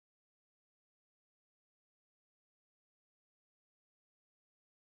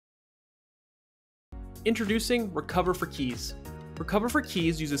Introducing RecovR Keys. RecovR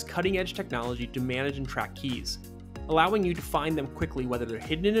Keys uses cutting-edge technology to manage and track keys, allowing you to find them quickly whether they're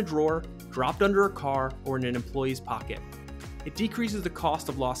hidden in a drawer, dropped under a car, or in an employee's pocket. It decreases the cost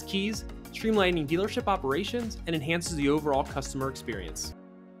of lost keys, streamlining dealership operations, and enhances the overall customer experience.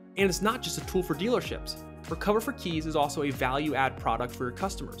 And it's not just a tool for dealerships. RecovR Keys is also a value-add product for your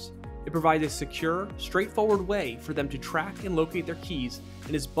customers. It provides a secure, straightforward way for them to track and locate their keys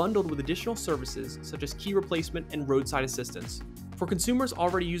and is bundled with additional services such as key replacement and roadside assistance. For consumers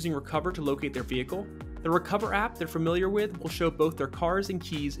already using RecovR to locate their vehicle, the RecovR app they're familiar with will show both their cars and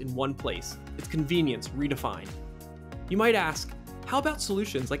keys in one place. It's convenience redefined. You might ask, how about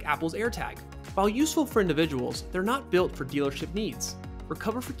solutions like Apple's AirTag? While useful for individuals, they're not built for dealership needs.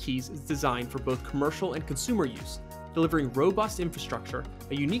 RecovR Keys is designed for both commercial and consumer use, delivering robust infrastructure,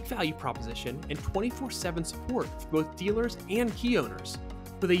 a unique value proposition, and 24/7 support for both dealers and key owners.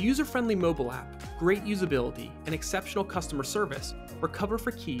 With a user-friendly mobile app, great usability, and exceptional customer service,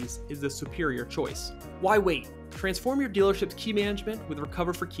 RecovR Keys is the superior choice. Why wait? Transform your dealership's key management with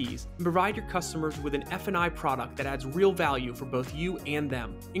RecovR Keys and provide your customers with an F&I product that adds real value for both you and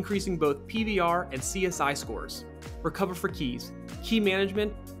them, increasing both PVR and CSI scores. RecovR Keys, key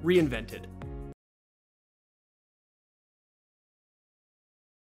management reinvented.